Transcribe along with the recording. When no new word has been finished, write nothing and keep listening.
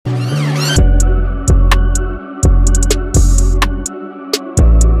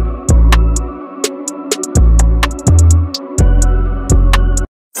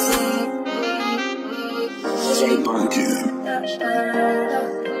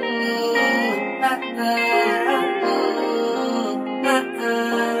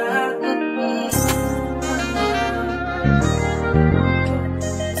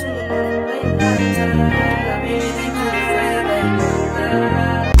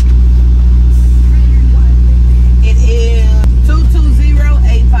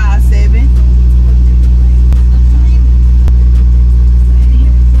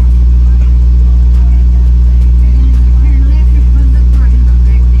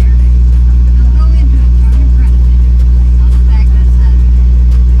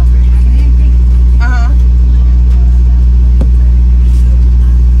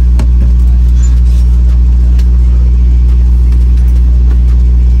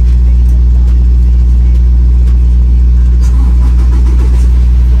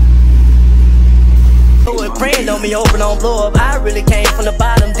Me hoping on blow up. I really came from the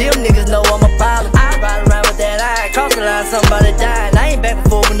bottom. Them niggas know I'm a problem. I ride around with that eye, cross the line, somebody died. I ain't back and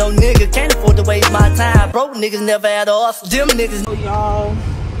forth with no nigga. Can't afford to waste my time. Broke niggas never had a horse. Them niggas. So y'all,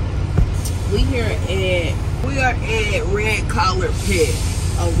 we are at Red Collar Pit.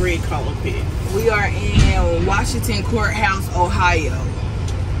 A Red Collar Pit. We are in Washington Courthouse, Ohio.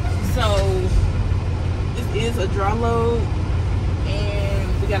 So this is a draw load.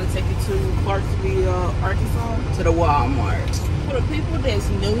 We gotta take it to Clarksville, Arkansas, to the Walmart. For the people that's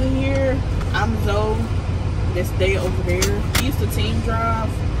new here, I'm Zoe, that stay over there. We used to team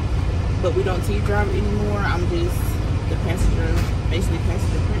drive, but we don't team drive anymore. I'm just the passenger, basically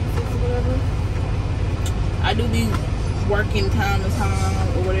passenger princess or whatever. I do be working time to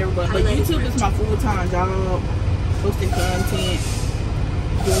time or whatever, but YouTube is my full-time job, posting content,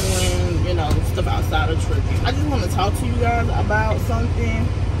 doing, you know, stuff outside of trucking. I just want to talk to you guys about something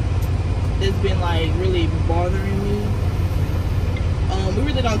that's been like really bothering me. We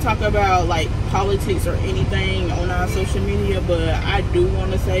really don't talk about like politics or anything on our social media, but I do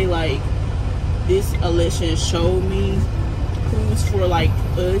want to say like this election showed me who's for like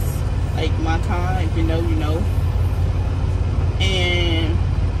us, like my kind. If you know, you know. And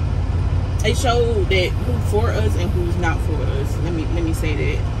it showed that who's for us and who's not for us. Let me say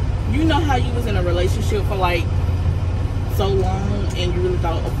that. You know how you was in a relationship for like so long and you really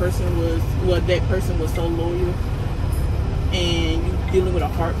thought a person was, well, that person was so loyal, and you dealing with a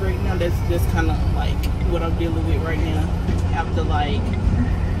heartbreak now. That's kind of like what I'm dealing with right now after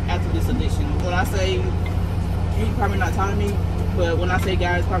this election. When I say, he probably not talking to me, but when I say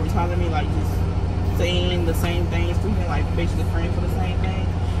guys probably talking to me, like just saying the same things to me, like basically praying for the same thing,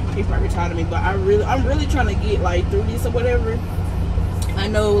 he's probably talking to me. But I'm really trying to get like through this or whatever. I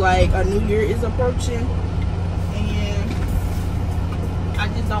know like a new year is approaching, and I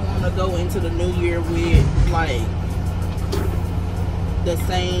just don't want to go into the new year with like the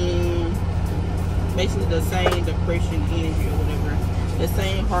same, basically the same depression energy or whatever, the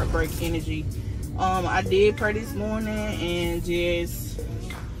same heartbreak energy. I did pray this morning, and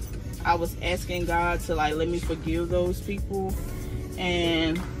I was asking God to like let me forgive those people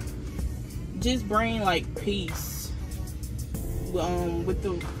and just bring like peace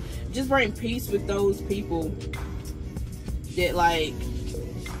just bring peace with those people that like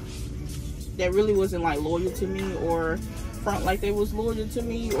that really wasn't like loyal to me or front like they was loyal to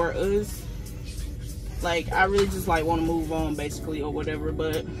me or us. Like I really just like want to move on basically or whatever.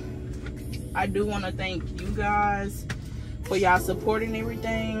 But I do want to thank you guys for y'all supporting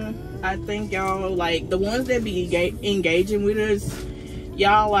everything. I thank y'all, like the ones that be engaging with us.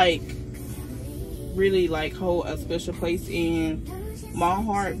 Y'all like really like hold a special place in my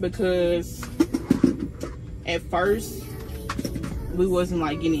heart, because at first we wasn't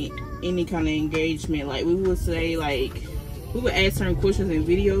like getting any kind of engagement. Like we would say, like we would ask certain questions in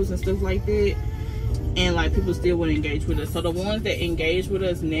videos and stuff like that, and like people still wouldn't engage with us. So the ones that engage with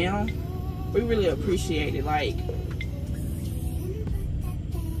us now, we really appreciate it. Like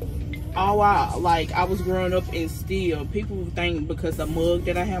all I was growing up, and still people think because the mug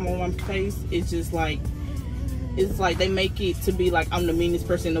that I have on my face, it's just like, it's like they make it to be like I'm the meanest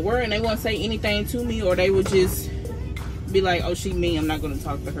person in the world, and they won't say anything to me, or they would just be like, oh, she mean, I'm not gonna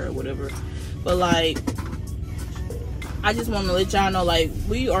talk to her or whatever. But like I just want to let y'all know, like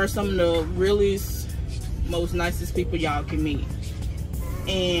we are some of the realest, most nicest people y'all can meet,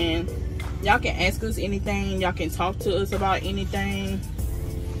 and y'all can ask us anything, y'all can talk to us about anything,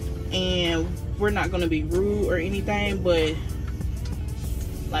 and we're not gonna be rude or anything. But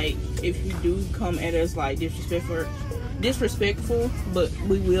like if you do come at us like disrespectful, but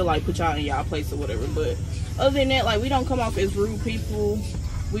we will like put y'all in y'all place or whatever. But other than that, like we don't come off as rude people.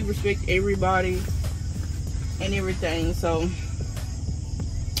 We respect everybody and everything. So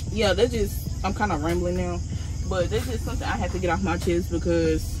yeah, that's just, I'm kind of rambling now, but that's just something I have to get off my chest,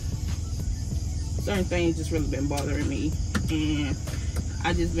 because certain things just really been bothering me, and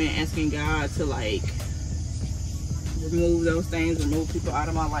I just been asking God to like remove those things, remove people out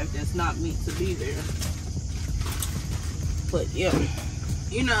of my life that's not meant to be there. But yeah,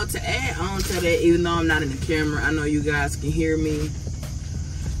 you know, to add on to that, even though I'm not in the camera, I know you guys can hear me.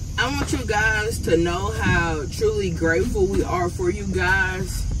 I want you guys to know how truly grateful we are for you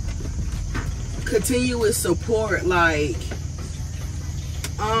guys. Continuous support, like,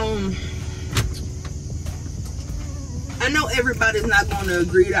 I know everybody's not going to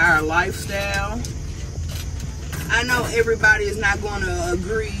agree to our lifestyle. I know everybody is not going to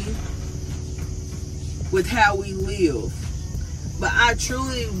agree with how we live. But I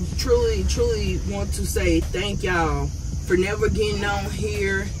truly, truly, truly want to say thank y'all for never getting on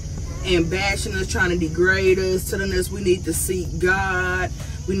here and bashing us, trying to degrade us, telling us we need to seek God,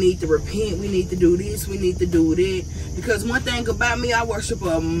 we need to repent, we need to do this, we need to do that. Because one thing about me, I worship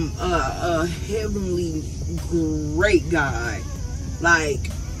a heavenly great God.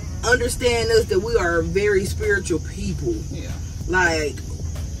 Like, understand us that we are very spiritual people. Yeah. Like,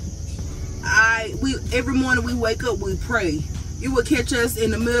 every morning we wake up, we pray. You will catch us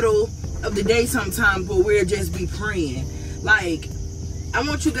in the middle of the day sometimes, but we'll just be praying. Like, I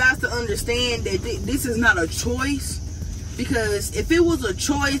want you guys to understand that this is not a choice. Because if it was a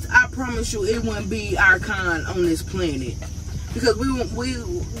choice, I promise you it wouldn't be our kind on this planet. Because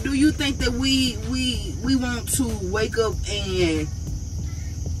do you think that we want to wake up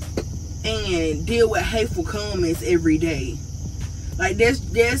and deal with hateful comments every day? Like,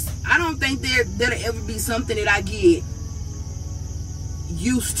 I don't think that'll ever be something that I get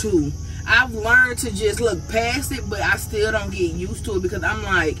used to. I've learned to just look past it, but I still don't get used to it, because I'm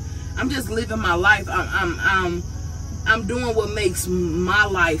like, I'm just living my life. I'm doing what makes my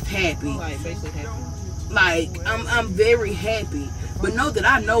life happy. Like, basically happy. Like, I'm very happy. But know that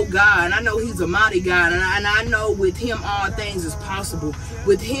I know God, and I know He's a mighty God, and I know with Him all things is possible.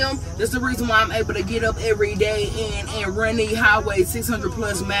 With Him, that's the reason why I'm able to get up every day and run the highway 600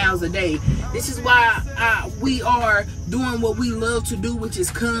 plus miles a day. This is why we are doing what we love to do, which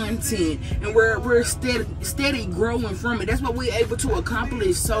is content, and we're steady growing from it. That's why we're able to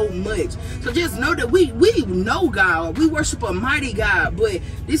accomplish so much. So just know that we know God, we worship a mighty God, but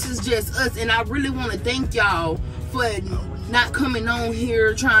this is just us. And I really want to thank y'all for not coming on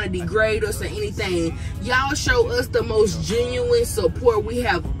here trying to degrade us or anything. Y'all show us the most genuine support we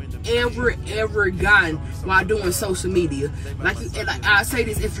have ever gotten while doing social media. Like I say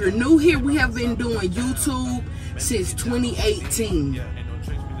this, if you're new here, we have been doing YouTube since 2018.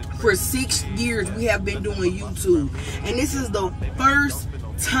 For 6 years we have been doing YouTube, and this is the first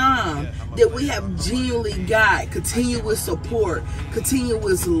time that we have genuinely got continuous support,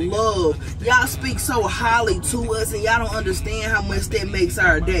 continuous love. Y'all speak so highly to us, and y'all don't understand how much that makes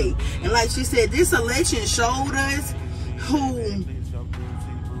our day. And like she said, this election showed us who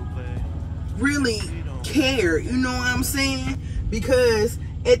really care, you know what I'm saying? Because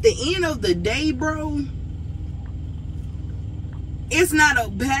at the end of the day, bro, it's not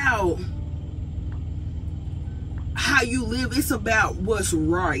about how you live, it's about what's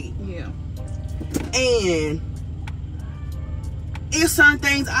right. Yeah. And it's certain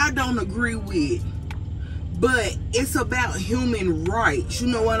things I don't agree with, but it's about human rights, you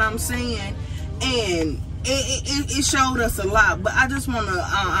know what I'm saying? And it showed us a lot. But I just want to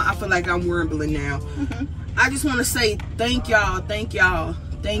I feel like I'm rambling now. I just want to say thank y'all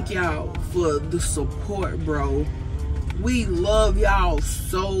for the support, bro. We love y'all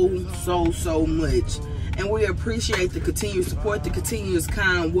so much, and we appreciate the continued support, the continuous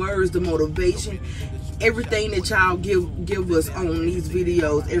kind words, the motivation, everything that y'all give us on these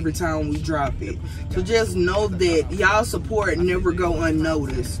videos every time we drop it. So just know that y'all support never go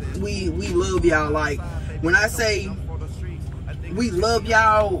unnoticed. We love y'all. Like, when I say we love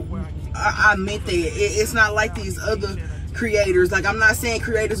y'all, I meant that. It's not like these other creators. Like, I'm not saying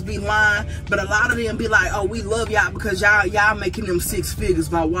creators be lying, but a lot of them be like, oh, we love y'all because y'all making them 6 figures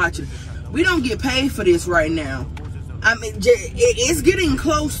by watching. We don't get paid for this right now. I mean, it's getting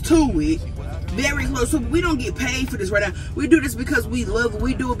close to it, very close. So we don't get paid for this right now. We do this because we love it.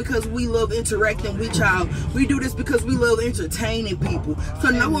 We do it because we love interacting with y'all. We do this because we love entertaining people. So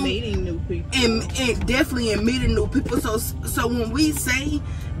and no one meeting new people, and definitely in meeting new people. So when we say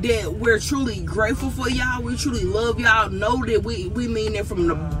that we're truly grateful for y'all, we truly love y'all, know that we mean it from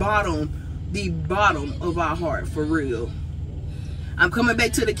the bottom of our heart, for real. I'm coming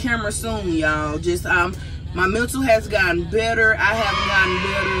back to the camera soon, y'all. Just my mental has gotten better. I have gotten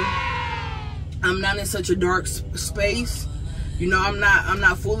better. I'm not in such a dark space, You know, I'm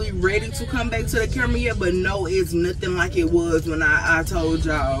not fully ready to come back to the camera yet, but no, it's nothing like it was when I told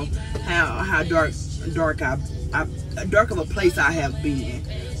y'all how dark of a place I have been.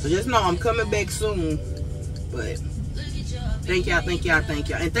 So just know I'm coming back soon. But thank y'all,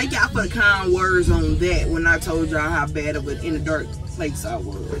 and thank y'all for the kind words on that when I told y'all how bad of in a dark place I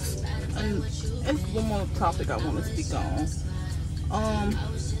was. And it's one more topic I want to speak on.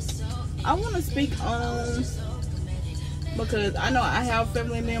 I want to speak on, because I know I have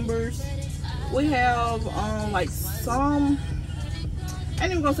family members. We have like some, I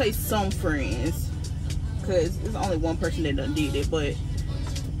ain't even gonna say some friends, because there's only one person that done did it, but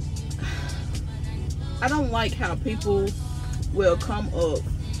I don't like how people will come up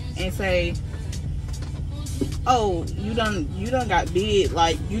and say, oh, you done got big,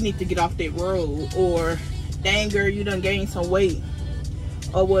 like you need to get off that road, or dang girl, you done gained some weight,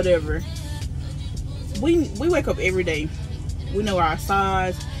 or whatever. We wake up every day. We know our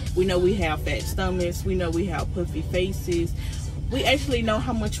size. We know we have fat stomachs. We know we have puffy faces. We actually know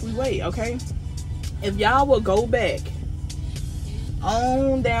how much we weigh, okay? If y'all will go back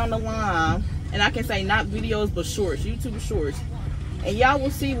on down the line, and I can say not videos but shorts, YouTube shorts, and y'all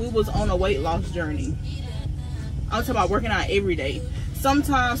will see we was on a weight loss journey. I'm talking about working out every day,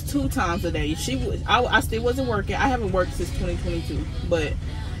 sometimes 2 times a day. I still wasn't working. I haven't worked since 2022, but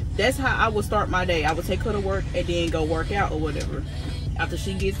that's how I would start my day. I would take her to work and then go work out or whatever. After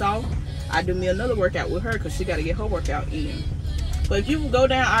she gets off, I do me another workout with her because she got to get her workout in. But if you go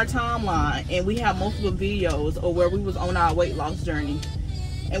down our timeline, and we have multiple videos of where we was on our weight loss journey,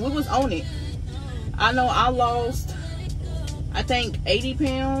 and we was on it. I know I lost, I think 80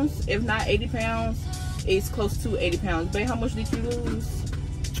 pounds, if not 80 pounds. It's close to 80 pounds. Babe, how much did you lose?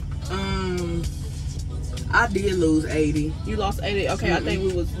 I did lose 80. You lost 80? Okay, I think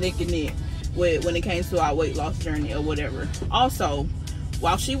we was neck and neck when it came to our weight loss journey or whatever. Also,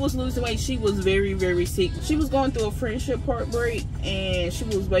 while she was losing weight, she was very, very sick. She was going through a friendship heartbreak, and she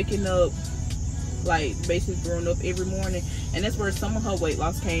was waking up, like, basically throwing up every morning. And that's where some of her weight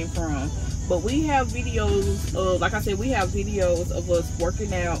loss came from. But we have videos of, like I said, we have videos of us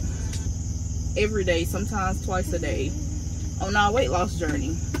working out every day, sometimes twice a day, on our weight loss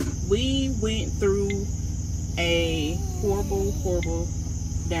journey. We went through a horrible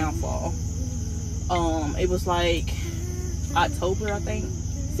downfall. It was like October, I think,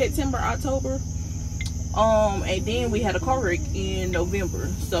 September, October. And then we had a car wreck in November,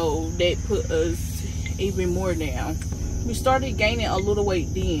 so that put us even more down. We started gaining a little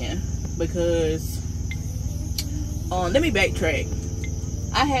weight then because let me backtrack.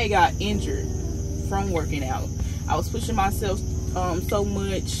 I had got injured from working out. I was pushing myself so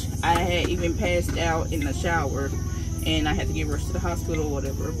much, I had even passed out in the shower, and I had to get rushed to the hospital or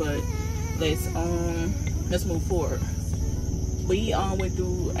whatever. But let's move forward. We went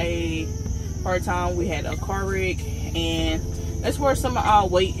through a hard time. We had a car wreck, and that's where some of our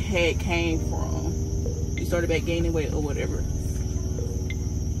weight had came from. We started back gaining weight or whatever.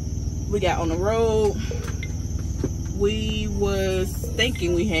 We got on the road. We was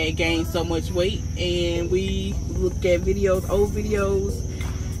thinking we had gained so much weight, and we looked at videos, old videos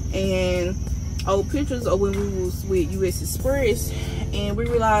and old pictures of when we was with US Express, and we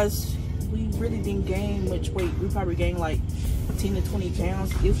realized we really didn't gain much weight. We probably gained like 10 to 20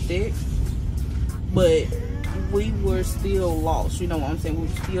 pounds, if that. But we were still lost, you know what I'm saying? We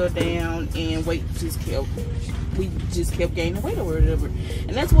were still down, and we just kept gaining weight or whatever.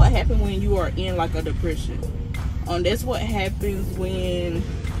 And that's what happened when you are in like a depression. That's what happens when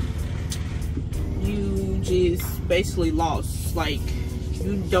you just basically lost. Like,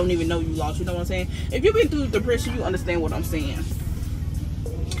 you don't even know you lost, you know what I'm saying? If you've been through depression, you understand what I'm saying.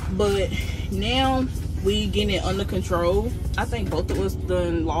 But now we getting it under control. I think both of us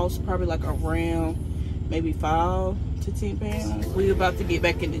done lost probably like around maybe 5 to 10 pounds. We about to get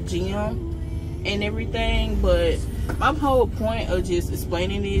back in the gym and everything. But my whole point of just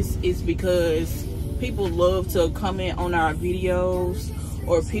explaining this is because people love to comment on our videos,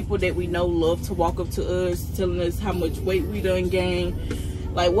 or people that we know love to walk up to us telling us how much weight we done gained.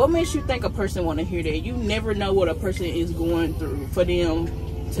 Like, what makes you think a person want to hear that? You never know what a person is going through for them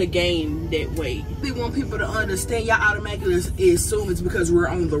to gain that weight. We want people to understand. Y'all automatically assume it's because we're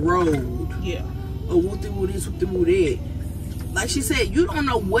on the road. Yeah. Or woo this, woo that. Like she said, you don't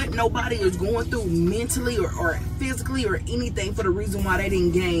know what nobody is going through mentally or physically or anything for the reason why they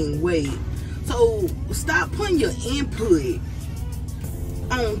didn't gain weight. So stop putting your input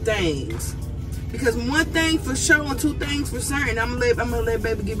on things, because one thing for sure and 2 things for certain. I'm gonna let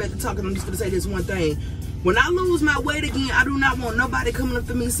baby get back to talking. I'm just gonna say this one thing. When I lose my weight again, I do not want nobody coming up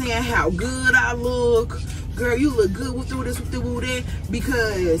to me saying how good I look girl, you look good with through this, with through that,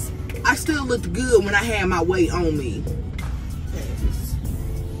 because I still looked good when I had my weight on me.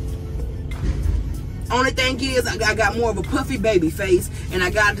 Only thing is, I got more of a puffy baby face, and I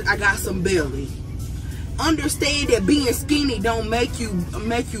got some belly. Understand that being skinny don't make you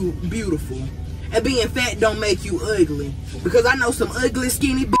beautiful, and being fat don't make you ugly. Because I know some ugly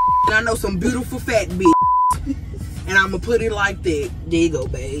skinny bitch, and I know some beautiful fat bitch, and I'ma put it like that. There you go,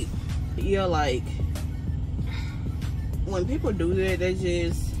 babe. Yeah, like when people do that, they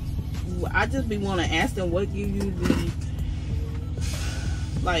just, I just be want to ask them what give you the,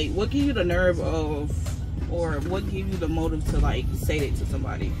 like, what give you the nerve of, or what give you the motive to like say that to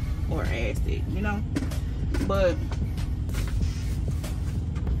somebody or ask it, you know? But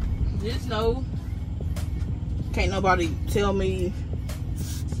just know, can't nobody tell me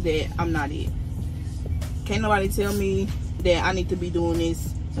that I'm not it. Can't nobody tell me that I need to be doing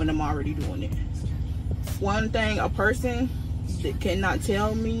this when I'm already doing it. One thing, a person that cannot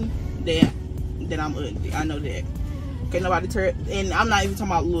tell me that I'm ugly. I know that. Can't nobody tell, and I'm not even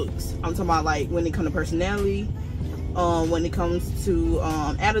talking about looks. I'm talking about like when it comes to personality, when it comes to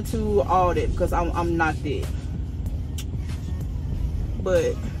attitude, all that, because I'm not that.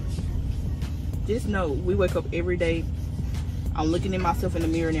 But just know, we wake up every day. I'm looking at myself in the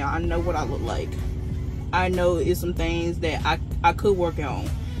mirror now. I know what I look like. I know it's some things that I could work on.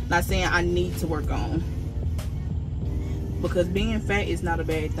 Not saying I need to work on, because being fat is not a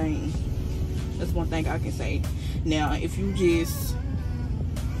bad thing. That's one thing I can say. Now, if you just,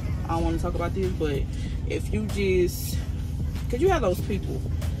 I don't want to talk about this, but if you just, because you have those people,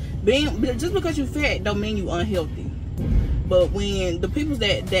 just because you're fat don't mean you unhealthy. But when the people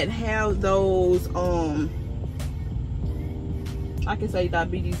that have those, I can say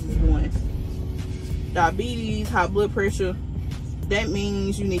diabetes is one. Diabetes, high blood pressure, that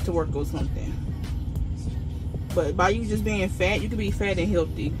means you need to work on something. But by you just being fat, you can be fat and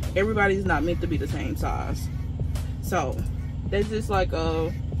healthy. Everybody's not meant to be the same size. So that's just like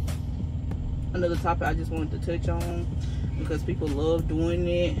another topic I just wanted to touch on, because people love doing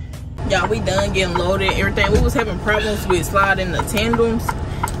it. Y'all, we done getting loaded, everything. We was having problems with sliding the tandems,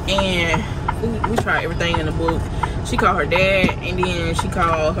 and we tried everything in the book. She called her dad, and then she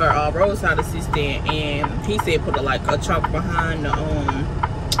called her roadside assistant, and he said put a chalk behind the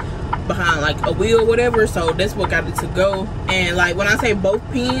behind like a wheel or whatever. So that's what got it to go. And like when I say both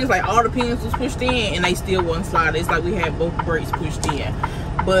pins, like all the pins was pushed in and they still wasn't slide. It's like we had both brakes pushed in.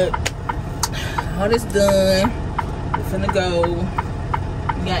 But all this done, we're finna go.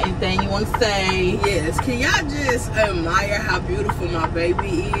 You got anything you want to say? Yes, can y'all just admire how beautiful my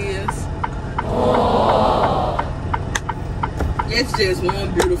baby is? It's just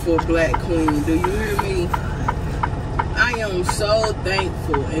one beautiful black queen. Do you hear me? I am so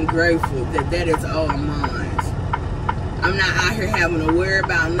thankful and grateful that is all mine. I'm not out here having to worry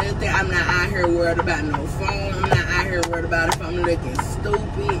about nothing. I'm not out here worried about no phone. I'm not out here worried about if I'm looking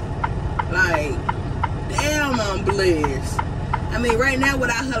stupid. Like, damn, I'm blessed. I mean, right now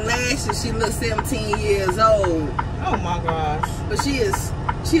without her lashes, she looks 17 years old. Oh my gosh. But she is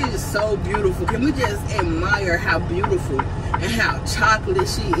so beautiful. Can we just admire how beautiful and how chocolate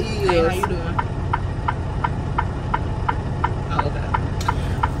she is? Hey, how you doing?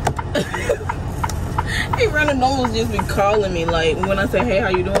 Hey, random normals just be calling me. Like when I say, hey, how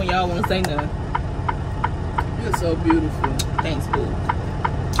you doing? Y'all want to say nothing. You're so beautiful. Thanks, boo.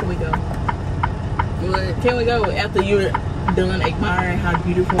 Can we go? What? Can we go after you're done admiring how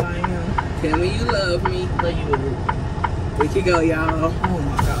beautiful I am? Tell me you love me. Love you, boo. We can go, y'all. Oh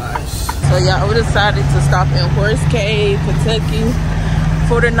my gosh. So y'all, we decided to stop in Horse Cave, Kentucky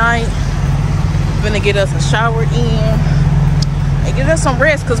for the night. We're gonna get us a shower in and get us some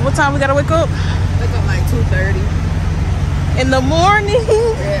rest, because what time we gotta wake up? Wake up like 2:30 in the morning.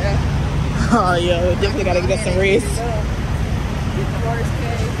 Yeah. Oh yeah, we definitely gotta get us some rest. Get the Horse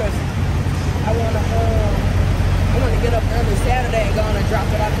Cave, because I wanna get up early Saturday and go on and drop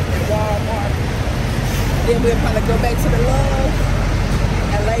it off at Walmart. Then we'll probably go back to the Love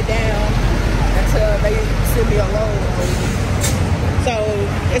and lay down until they send me a load. So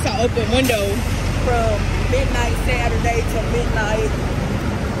it's an open window from midnight Saturday to midnight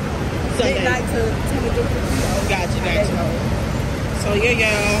Sunday. Midnight to 10. Gotcha. So yeah,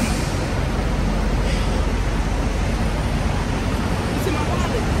 y'all. See my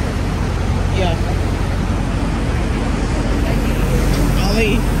wallet? Yeah.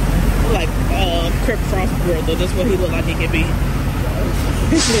 Only like Crip Frost brother. That's what he looked like he could be.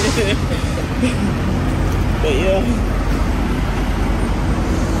 But yeah.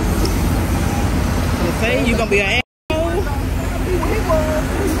 Say you gonna be an asshole.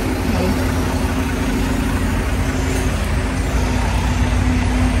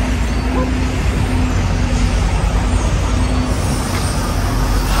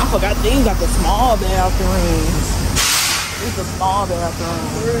 forgot these got the small bathrooms. These are small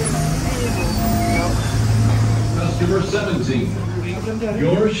bathrooms. Customer 17,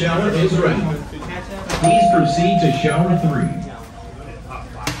 your shower is ready. Please proceed to shower 3.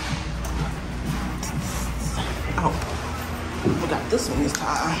 Oh, we got this one this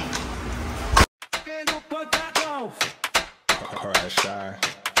time. Alright, Shy.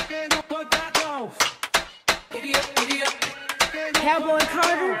 Cowboy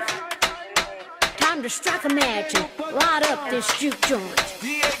Carter, time to strike a match and light up this juke joint.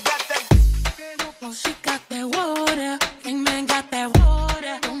 Oh, she got that water, King Man got that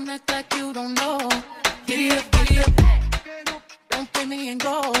water. Don't act like you don't know. Giddy up, don't pay me in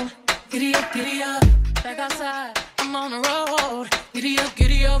gold. Giddy up, back outside, I'm on the road. Giddy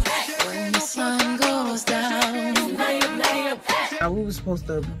up, when the sun goes down. We were supposed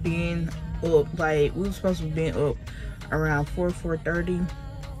to be up, around 4:30,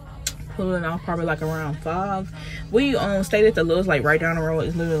 pulling off probably like around 5. We stayed at the Lowe's like right down the road.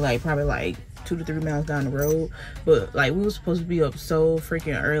 It's literally like probably like 2 to 3 miles down the road, but like we were supposed to be up so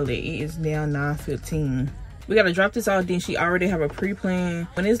freaking early. It is now 9:15. We gotta drop this off. Then she already have a pre-plan.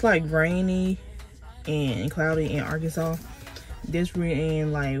 When it's like rainy and cloudy in Arkansas, this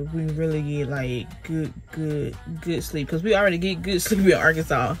weekend like we really get like good sleep, because we already get good sleep in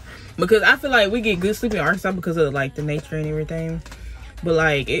Arkansas. Because I feel like we get good sleep in Arkansas because of like the nature and everything. But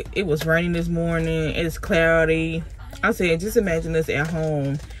like it was raining this morning, it's cloudy. I said just imagine us at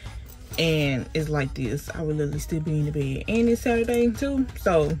home and it's like this. I would literally still be in the bed, and it's Saturday too,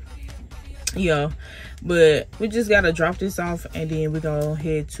 so yeah. But we just gotta drop this off and then we're gonna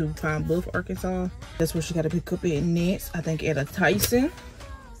head to Pine Bluff, Arkansas. That's where she gotta pick up at next, I think at a Tyson.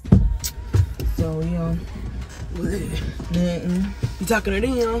 So yeah. Nothing. You talking to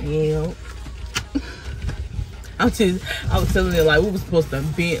them? Yeah. I was telling them like we was supposed to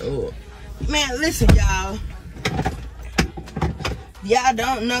bend up. Man, listen, y'all. Y'all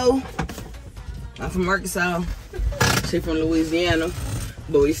don't know, I'm from Arkansas. She from Louisiana,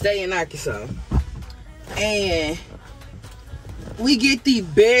 but we stay in Arkansas. And we get the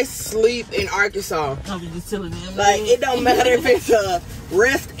best sleep in Arkansas. I was just telling them. Like, it don't matter if it's a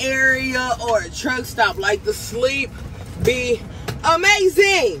rest area or a truck stop. Like, the sleep be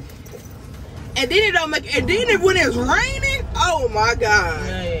amazing. And then it don't make, and then when it's raining, oh my God.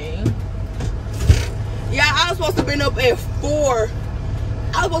 Hey. Yeah, I was supposed to been up at 4.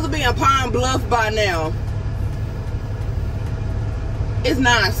 I was supposed to be in Pine Bluff by now. It's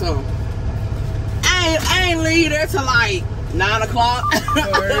 9 something. I ain't leave there till like 9 o'clock.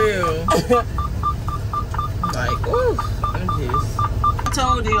 For real. Like, ooh, I'm just. I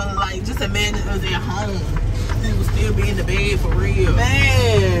told you, like, just imagine us at home. We would still be in the bed for real.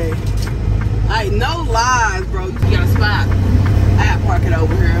 Man. Like, no lies, bro. You got a spot. I gotta park it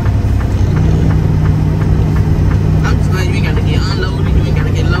over here. I'm just glad you ain't gotta get unloaded, you ain't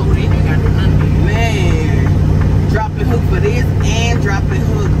gotta get loaded, you ain't gotta do nothing. Man. Dropping hook for this and dropping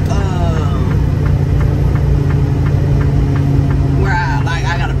hook, where I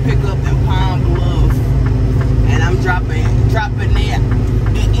gotta pick up in Pine Bluff. And I'm dropping that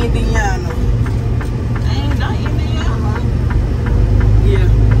in Indiana. Ain't not Indiana. Yeah.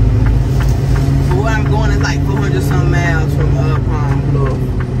 But where I'm going is like 400 some miles from Pine Bluff.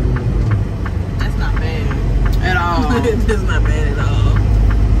 That's not bad at all. It's not bad at all.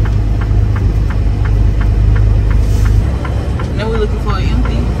 Now we're looking for an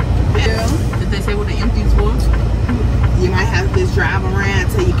empty. Yeah. Did they say what the empties was? You might have to just drive around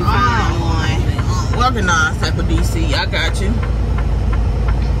till you can find one. Organized type of DC. I got you.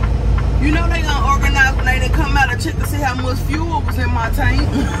 You know they gonna organize when they come out and check to see how much fuel was in my tank.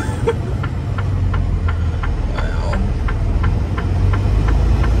 Well,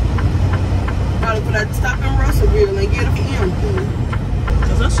 probably put that stop in Russellville and get it empty.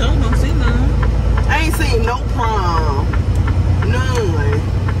 cause I sure don't see none. I ain't seen no prom. None.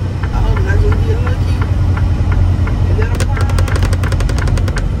 I hope I just get lucky. Is that a prom?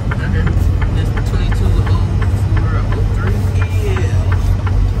 That's 220403. Yeah.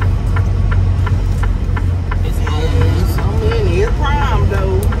 It's on. So many. It's prom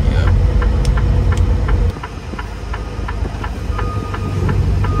though. Yeah.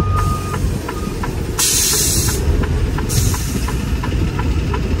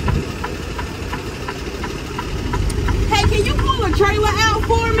 Hey, can you pull a trailer out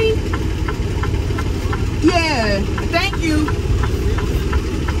for me? Yeah, thank you.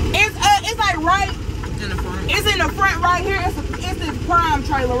 It's like right. In the front. It's in the front right here. It's this prime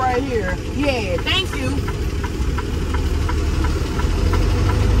trailer right here. Yeah, thank you.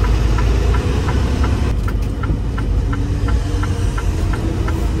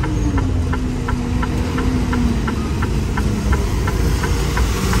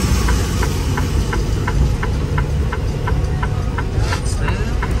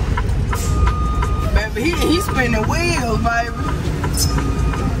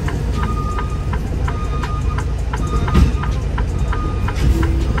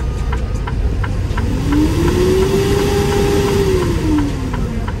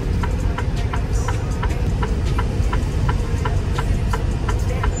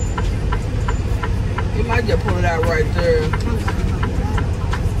 might just pull it out right there.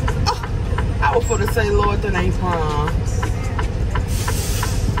 Oh, I was finna say, Lord, that ain't prom.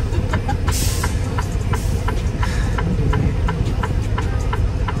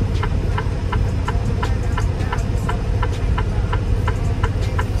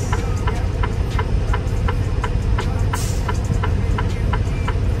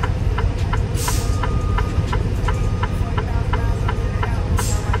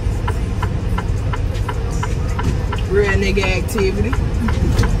 Real nigga activity.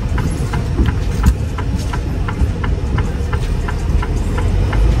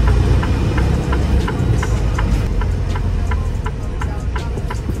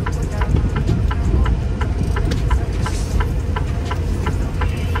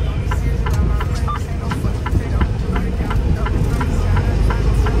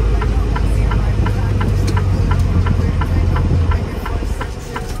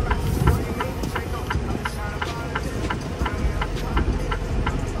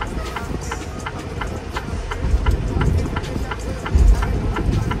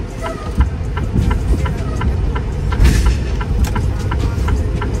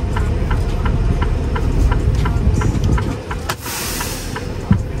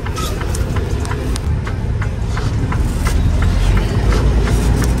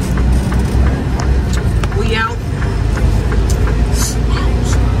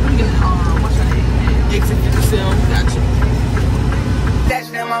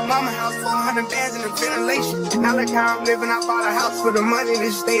 Now look how I'm living, I bought a house for the money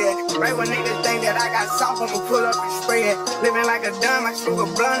to stay at. Right when niggas think that I got soft, I'ma pull up and spray it. Living like a dumb, I smoke a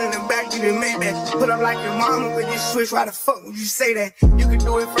blunt in the back, you done made that. Put up like your mama with this switch, why the fuck would you say that? You can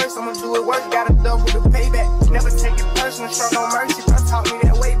do it first, I'ma do it worse, gotta double the payback. Never take it personal, show no mercy, bro taught me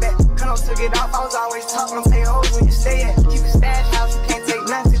that way back. Cut took it off, I was always talking, I'm paying hoes where you stay at. Keep a stash house, you can't take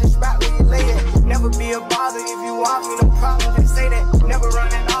nothing to the spot where you lay at. Never be a bother if you want me, no problem, just say that. Never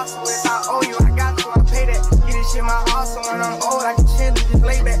running off, so if I owe you, I got you, I pay that. Get this shit my house, so when I'm old, I can chill and just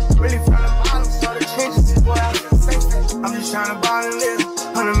lay back. Really from the bottom, so the trenches is where I just say that. I'm just trying to buy and live.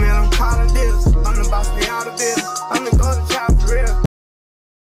 100 mil, I'm calling deals. I'm the boss, pay all the bills. I'm the golden child for real.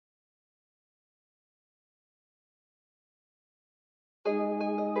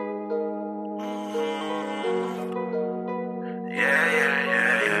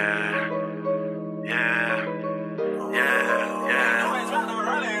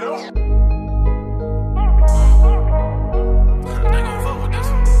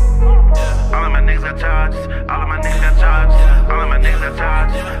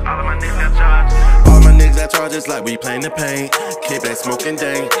 Just like we playing the paint, keep that smoking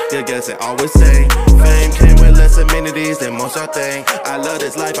dang. Your guess it always say, fame came with less amenities than most y'all think. I love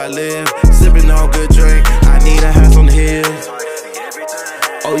this life I live, sipping on good drink. I need a house on the hill.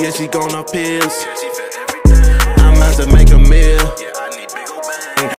 Oh yeah, she gone off pills. I'm about to make a meal.